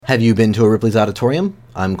Have you been to a Ripley's Auditorium?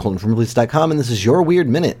 I'm Colton from Ripley's.com, and this is your Weird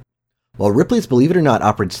Minute. While Ripley's, believe it or not,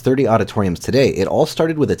 operates 30 auditoriums today, it all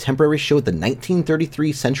started with a temporary show at the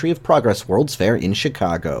 1933 Century of Progress World's Fair in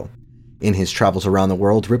Chicago. In his travels around the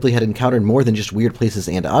world, Ripley had encountered more than just weird places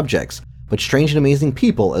and objects, but strange and amazing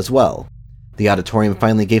people as well. The auditorium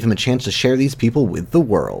finally gave him a chance to share these people with the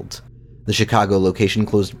world. The Chicago location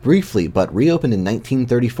closed briefly, but reopened in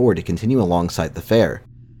 1934 to continue alongside the fair.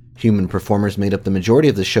 Human performers made up the majority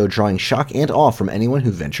of the show, drawing shock and awe from anyone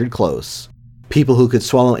who ventured close. People who could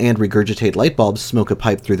swallow and regurgitate light bulbs, smoke a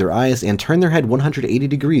pipe through their eyes, and turn their head 180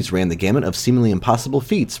 degrees ran the gamut of seemingly impossible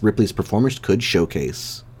feats Ripley's performers could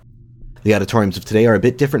showcase. The auditoriums of today are a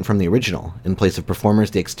bit different from the original. In place of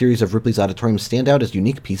performers, the exteriors of Ripley's auditoriums stand out as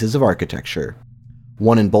unique pieces of architecture.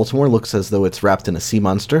 One in Baltimore looks as though it's wrapped in a sea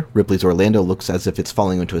monster, Ripley's Orlando looks as if it's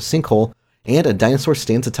falling into a sinkhole, and a dinosaur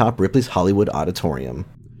stands atop Ripley's Hollywood Auditorium.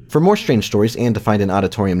 For more strange stories and to find an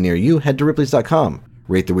auditorium near you, head to Ripley's.com.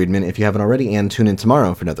 Rate the Weird Minute if you haven't already, and tune in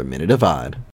tomorrow for another Minute of Odd.